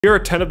Here are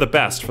 10 of the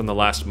best from the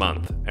last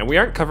month, and we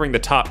aren't covering the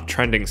top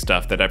trending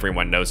stuff that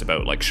everyone knows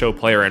about, like show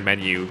player and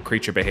menu,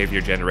 creature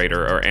behavior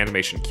generator, or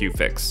animation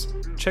Q-fix.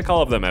 Check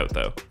all of them out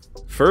though.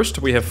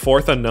 First, we have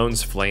Fourth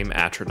Unknown's Flame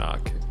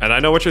Atronach. And I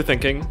know what you're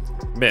thinking,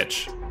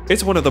 Mitch,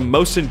 it's one of the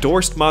most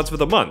endorsed mods of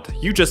the month.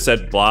 You just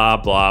said blah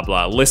blah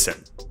blah.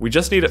 Listen, we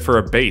just need it for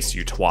a base,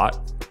 you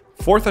twat.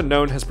 Fourth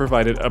Unknown has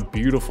provided a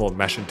beautiful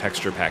mesh and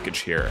texture package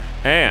here,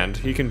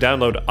 and you can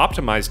download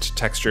optimized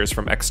textures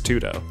from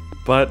Xtudo.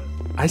 But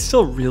I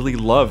still really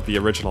love the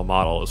original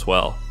model as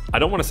well. I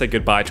don't want to say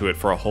goodbye to it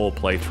for a whole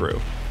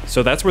playthrough.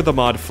 So that's where the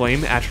mod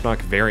Flame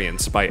Atronach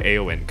Variants by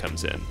Aowen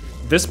comes in.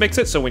 This makes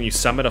it so when you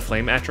summon a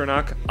Flame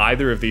Atronach,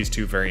 either of these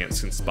two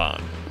variants can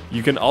spawn.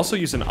 You can also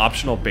use an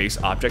optional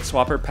base object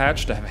swapper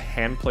patch to have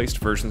hand-placed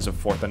versions of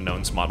Fourth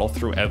Unknown's model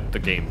throughout the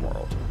game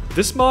world.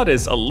 This mod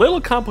is a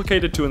little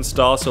complicated to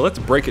install, so let's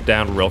break it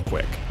down real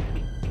quick.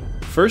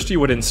 First, you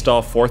would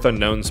install Fourth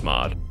Unknown's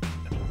mod,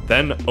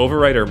 then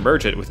overwrite or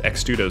merge it with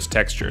Xtudo's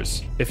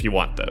textures, if you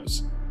want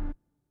those.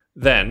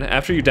 Then,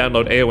 after you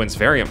download Aowen's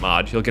variant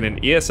mod, you'll get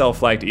an ESL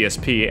flagged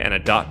ESP and a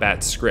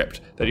 .bat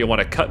script that you'll want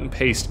to cut and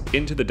paste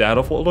into the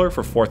data folder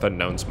for Fourth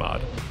Unknown's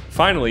mod.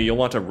 Finally, you'll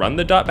want to run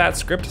the .bat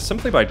script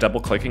simply by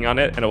double-clicking on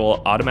it, and it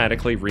will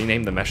automatically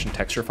rename the mesh and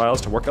texture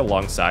files to work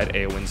alongside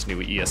Aowen's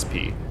new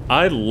ESP.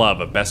 I love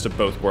a best of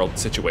both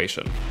worlds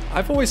situation.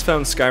 I've always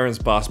found Skyrim's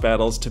boss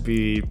battles to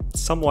be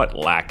somewhat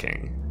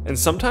lacking. And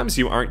sometimes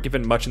you aren't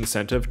given much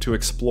incentive to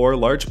explore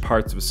large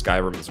parts of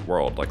Skyrim's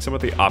world, like some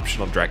of the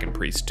optional Dragon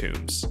Priest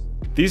tombs.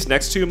 These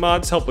next two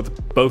mods help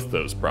with both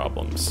those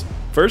problems.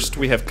 First,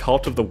 we have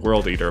Cult of the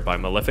World Eater by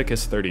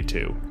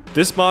Maleficus32.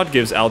 This mod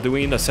gives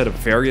Alduin a set of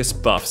various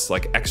buffs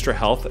like extra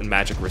health and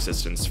magic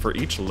resistance for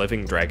each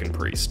living Dragon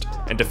Priest,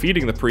 and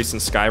defeating the priests in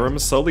Skyrim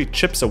slowly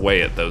chips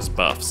away at those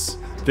buffs.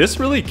 This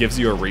really gives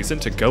you a reason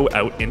to go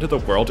out into the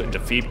world and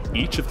defeat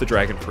each of the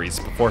Dragon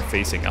Priests before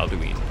facing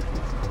Alduin,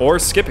 or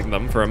skipping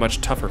them for a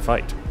much tougher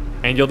fight.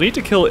 And you'll need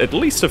to kill at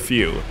least a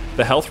few.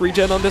 The health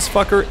regen on this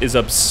fucker is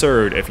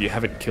absurd if you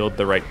haven't killed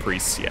the right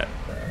priests yet.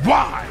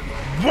 Why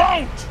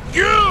won't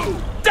you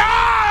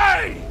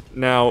die?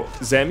 Now,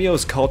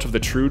 Zamio's Cult of the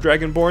True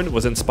Dragonborn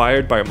was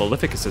inspired by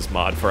Maleficus's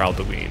mod for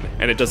Alduin,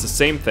 and it does the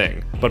same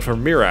thing, but for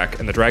Miraak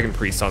and the Dragon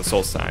Priests on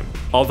Solstheim.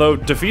 Although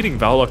defeating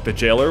Valok the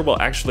Jailer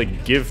will actually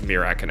give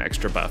Miraak an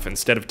extra buff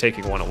instead of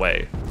taking one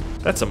away.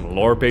 That's some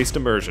lore-based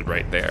immersion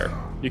right there.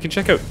 You can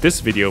check out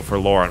this video for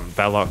lore on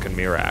Valok and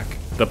Miraak.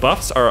 The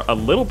buffs are a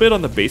little bit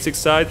on the basic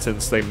side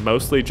since they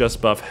mostly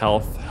just buff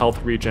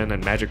health regen,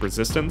 and magic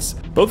resistance.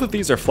 Both of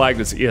these are flagged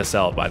as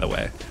ESL, by the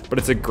way, but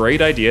it's a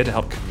great idea to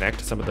help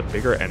connect some of the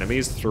bigger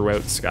enemies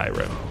throughout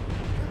Skyrim.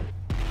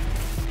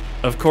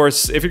 Of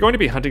course, if you're going to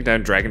be hunting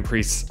down Dragon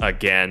Priests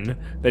again,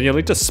 then you'll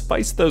need to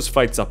spice those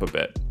fights up a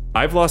bit.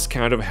 I've lost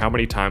count of how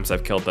many times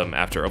I've killed them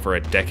after over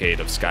a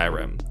decade of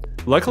Skyrim.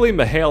 Luckily,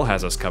 Mihail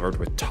has us covered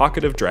with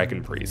talkative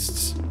Dragon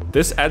Priests.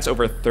 This adds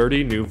over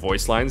 30 new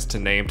voice lines to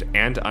named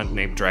and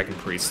unnamed Dragon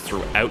Priests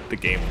throughout the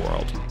game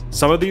world.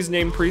 Some of these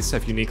named priests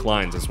have unique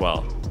lines as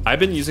well. I've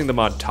been using the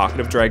mod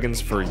Talkative Dragons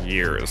for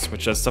years,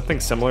 which does something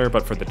similar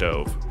but for the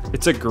Dove.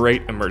 It's a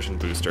great immersion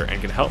booster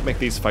and can help make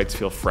these fights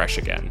feel fresh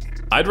again.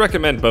 I'd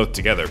recommend both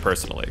together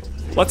personally.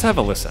 Let's have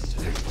a listen.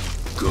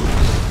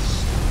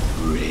 Ghosts,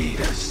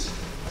 raiders,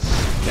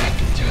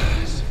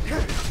 specters,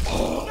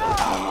 all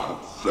are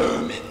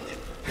vermin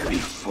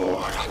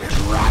before a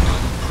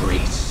dragon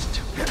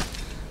priest.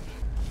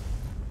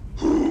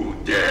 Who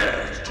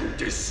dares to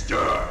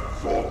disturb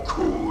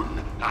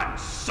Vorkun and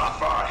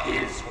suffer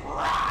his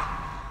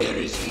wrath? There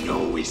is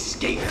no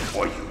escape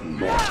for you,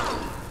 mortal.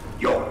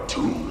 Your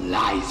tomb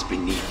lies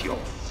beneath your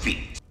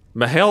feet.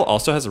 Mihail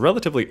also has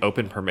relatively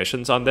open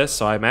permissions on this,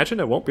 so I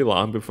imagine it won't be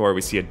long before we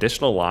see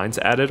additional lines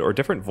added or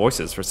different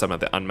voices for some of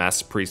the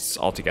unmasked priests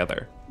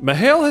altogether.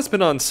 Mihail has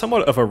been on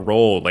somewhat of a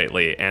roll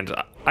lately, and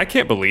I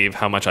can't believe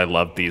how much I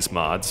love these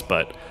mods,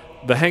 but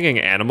the hanging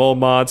animal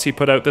mods he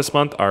put out this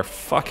month are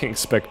fucking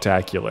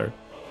spectacular.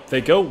 They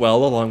go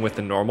well along with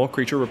the normal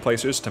creature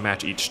replacers to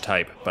match each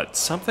type, but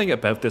something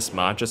about this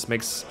mod just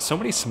makes so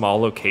many small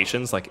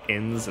locations like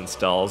inns and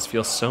stalls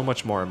feel so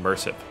much more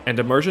immersive, and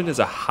immersion is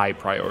a high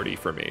priority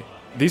for me.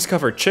 These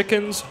cover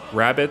chickens,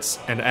 rabbits,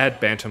 and add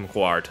Bantam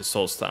Guar to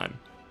Solstheim.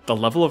 The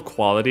level of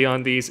quality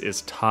on these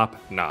is top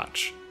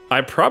notch.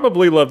 I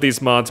probably love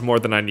these mods more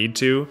than I need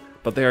to,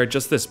 but they are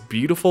just this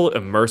beautiful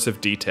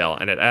immersive detail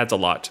and it adds a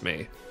lot to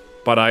me.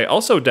 But I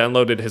also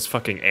downloaded his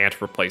fucking ant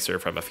replacer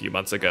from a few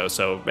months ago,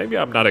 so maybe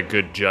I'm not a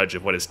good judge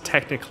of what is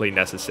technically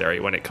necessary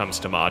when it comes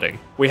to modding.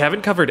 We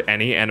haven't covered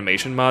any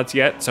animation mods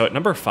yet, so at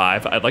number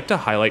 5, I'd like to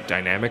highlight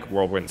Dynamic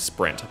Whirlwind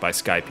Sprint by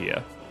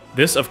Skypea.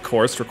 This of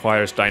course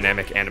requires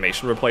Dynamic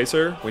Animation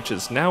Replacer, which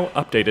is now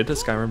updated to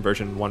Skyrim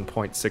version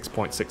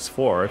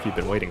 1.6.64 if you've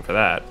been waiting for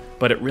that,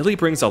 but it really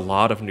brings a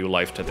lot of new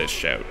life to this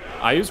shout.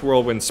 I use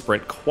Whirlwind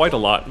Sprint quite a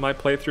lot in my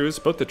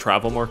playthroughs, both to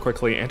travel more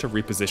quickly and to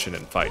reposition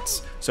in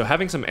fights, so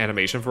having some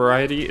animation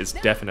variety is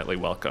definitely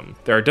welcome.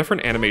 There are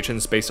different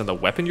animations based on the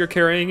weapon you're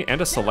carrying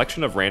and a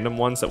selection of random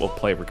ones that will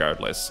play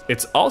regardless.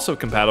 It's also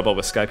compatible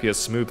with Skypia's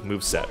smooth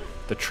moveset.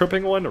 The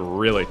tripping one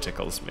really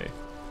tickles me.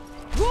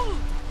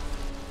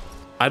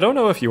 I don't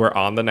know if you were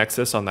on the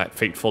Nexus on that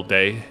fateful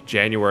day,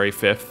 January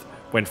 5th,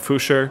 when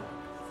Future,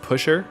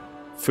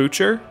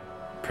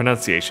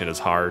 pronunciation is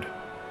hard,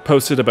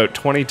 posted about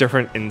 20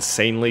 different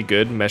insanely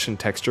good mesh and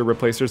texture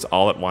replacers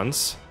all at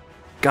once.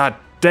 God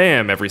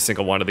damn, every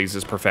single one of these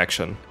is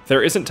perfection.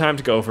 There isn't time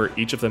to go over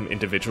each of them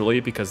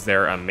individually because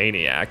they're a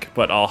maniac,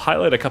 but I'll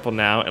highlight a couple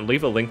now and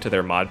leave a link to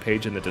their mod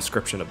page in the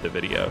description of the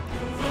video.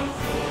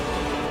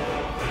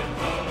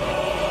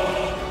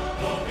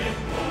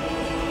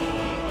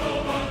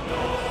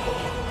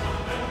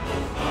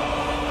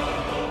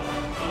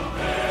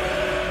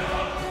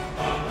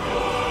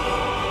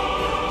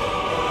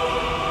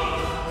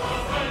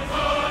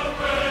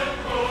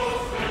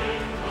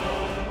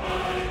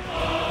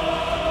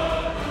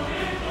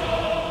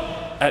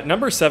 At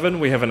number 7,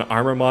 we have an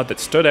armor mod that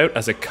stood out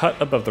as a cut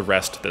above the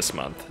rest this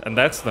month, and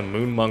that's the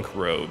Moon Monk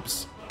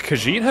robes.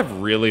 Khajiit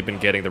have really been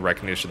getting the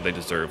recognition they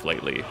deserve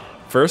lately.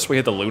 First, we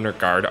had the Lunar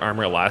Guard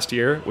armor last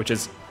year, which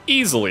is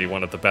easily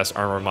one of the best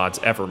armor mods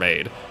ever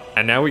made,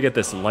 and now we get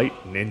this light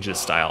ninja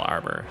style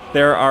armor.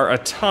 There are a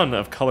ton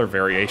of color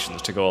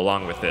variations to go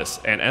along with this,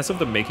 and as of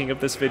the making of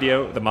this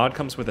video, the mod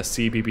comes with a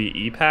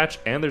CBBE patch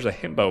and there's a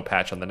himbo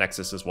patch on the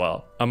Nexus as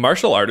well. A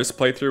martial artist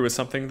playthrough is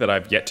something that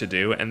I've yet to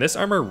do, and this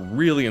armor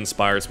really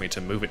inspires me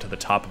to move it to the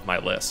top of my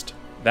list.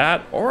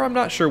 That, or I'm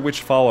not sure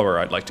which follower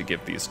I'd like to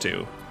give these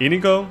to.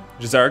 Inigo?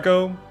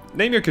 Jizargo?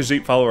 Name your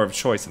Khajiit follower of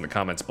choice in the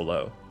comments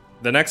below.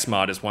 The next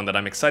mod is one that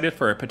I'm excited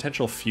for a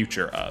potential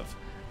future of.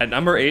 At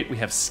number 8, we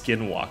have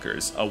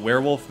Skinwalkers, a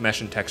werewolf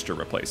mesh and texture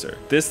replacer.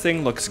 This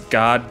thing looks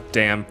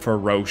goddamn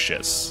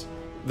ferocious.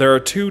 There are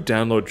two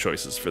download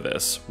choices for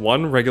this,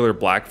 one regular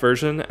black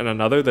version and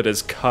another that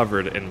is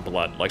covered in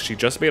blood, like she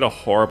just made a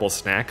horrible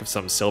snack of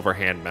some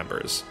Silverhand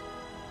members.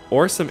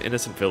 Or some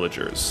innocent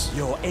villagers.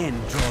 Your end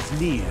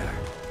draws near.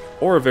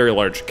 Or a very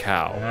large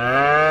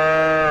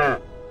cow.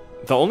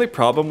 The only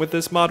problem with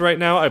this mod right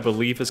now, I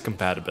believe, is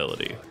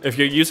compatibility. If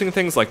you're using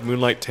things like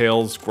Moonlight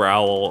Tales,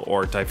 Growl,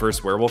 or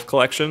Diverse Werewolf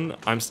Collection,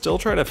 I'm still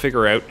trying to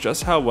figure out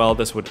just how well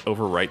this would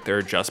overwrite their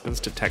adjustments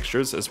to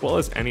textures as well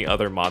as any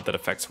other mod that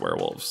affects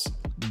werewolves.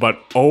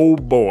 But oh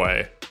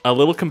boy, a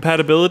little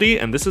compatibility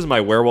and this is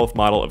my werewolf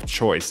model of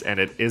choice, and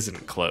it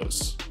isn't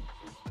close.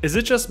 Is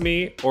it just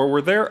me, or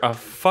were there a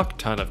fuck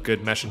ton of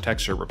good mesh and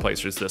texture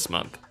replacers this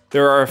month?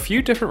 There are a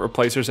few different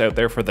replacers out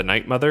there for the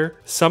Night Mother.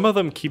 Some of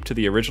them keep to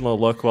the original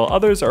look, while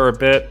others are a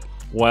bit,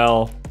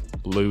 well,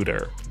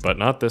 looter. But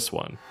not this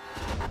one.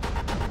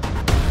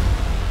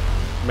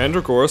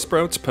 Mandragora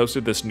Sprouts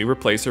posted this new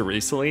replacer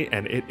recently,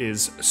 and it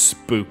is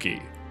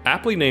spooky.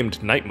 Aptly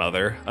named Night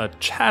Mother, a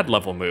Chad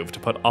level move to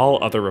put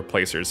all other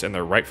replacers in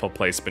their rightful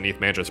place beneath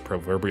Mandra's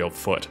proverbial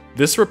foot.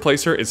 This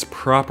replacer is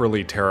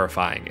properly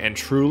terrifying and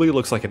truly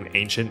looks like an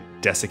ancient,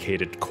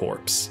 desiccated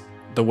corpse.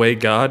 The way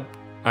God,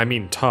 I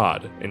mean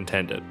Todd,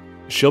 intended.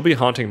 She'll be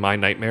haunting my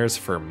nightmares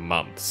for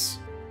months.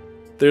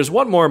 There's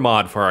one more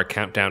mod for our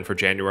countdown for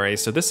January,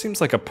 so this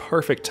seems like a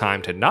perfect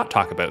time to not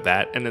talk about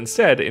that and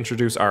instead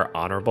introduce our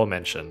honorable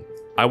mention.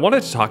 I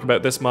wanted to talk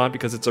about this mod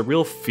because it's a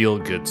real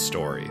feel-good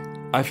story.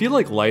 I feel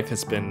like life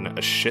has been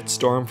a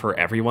shitstorm for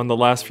everyone the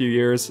last few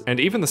years, and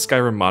even the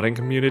Skyrim modding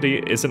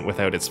community isn't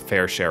without its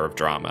fair share of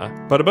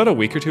drama. But about a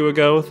week or two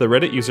ago, the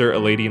Reddit user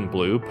Eladian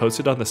Blue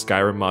posted on the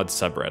Skyrim mod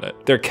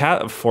subreddit. Their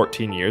cat of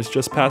 14 years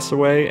just passed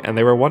away, and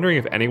they were wondering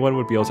if anyone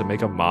would be able to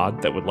make a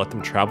mod that would let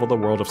them travel the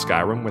world of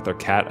Skyrim with their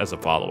cat as a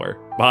follower.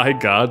 My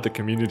god, the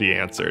community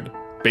answered.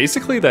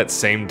 Basically that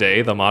same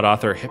day, the mod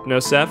author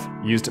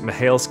Hypnoseph used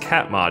Mihail's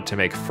cat mod to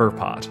make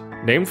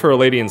Furpot, named for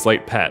Eladian's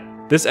late pet.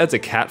 This adds a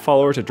cat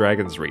follower to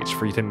Dragon's Reach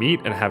for you to meet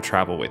and have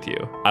travel with you.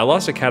 I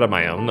lost a cat of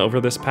my own over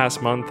this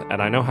past month,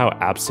 and I know how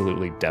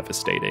absolutely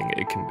devastating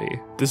it can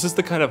be. This is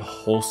the kind of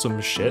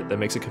wholesome shit that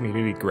makes a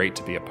community great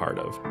to be a part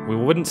of. We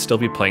wouldn't still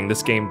be playing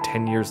this game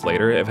 10 years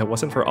later if it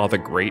wasn't for all the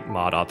great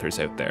mod authors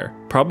out there.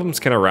 Problems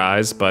can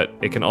arise, but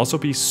it can also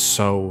be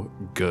so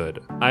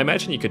good. I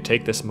imagine you could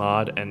take this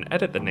mod and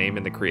edit the name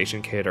in the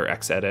creation kit or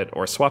Xedit,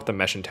 or swap the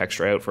mesh and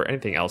texture out for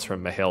anything else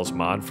from Mihail's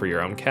mod for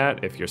your own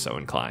cat if you're so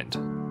inclined.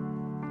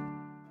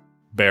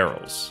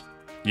 Barrels.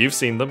 You've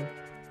seen them,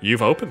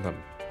 you've opened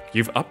them,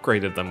 you've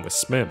upgraded them with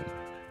SMIM.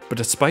 But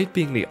despite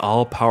being the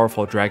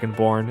all-powerful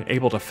Dragonborn,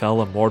 able to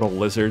fell immortal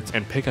lizards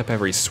and pick up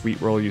every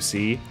sweet roll you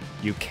see,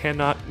 you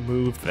cannot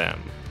move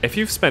them. If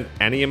you've spent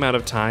any amount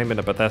of time in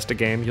a Bethesda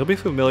game, you'll be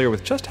familiar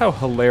with just how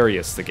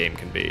hilarious the game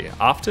can be,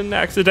 often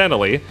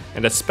accidentally,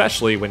 and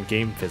especially when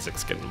game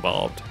physics get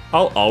involved.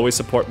 I'll always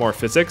support more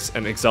physics,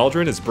 and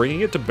Exaldrin is bringing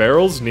it to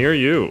barrels near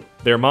you.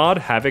 Their mod,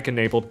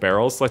 Havoc-enabled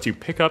barrels, lets you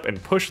pick up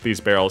and push these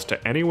barrels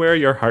to anywhere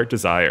your heart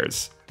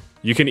desires.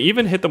 You can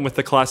even hit them with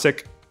the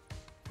classic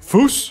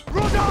Foos!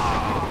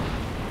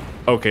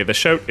 Okay, the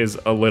shout is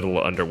a little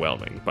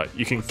underwhelming, but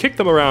you can kick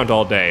them around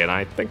all day, and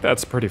I think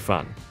that's pretty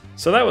fun.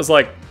 So that was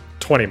like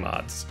 20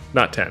 mods,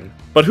 not 10.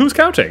 But who's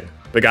counting?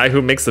 The guy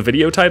who makes the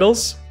video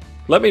titles?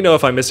 Let me know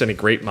if I missed any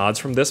great mods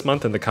from this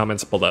month in the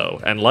comments below,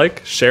 and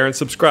like, share, and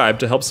subscribe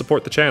to help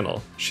support the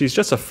channel. She's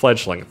just a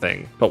fledgling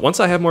thing, but once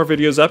I have more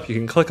videos up, you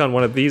can click on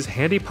one of these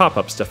handy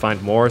pop-ups to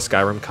find more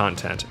Skyrim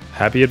content.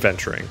 Happy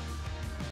adventuring.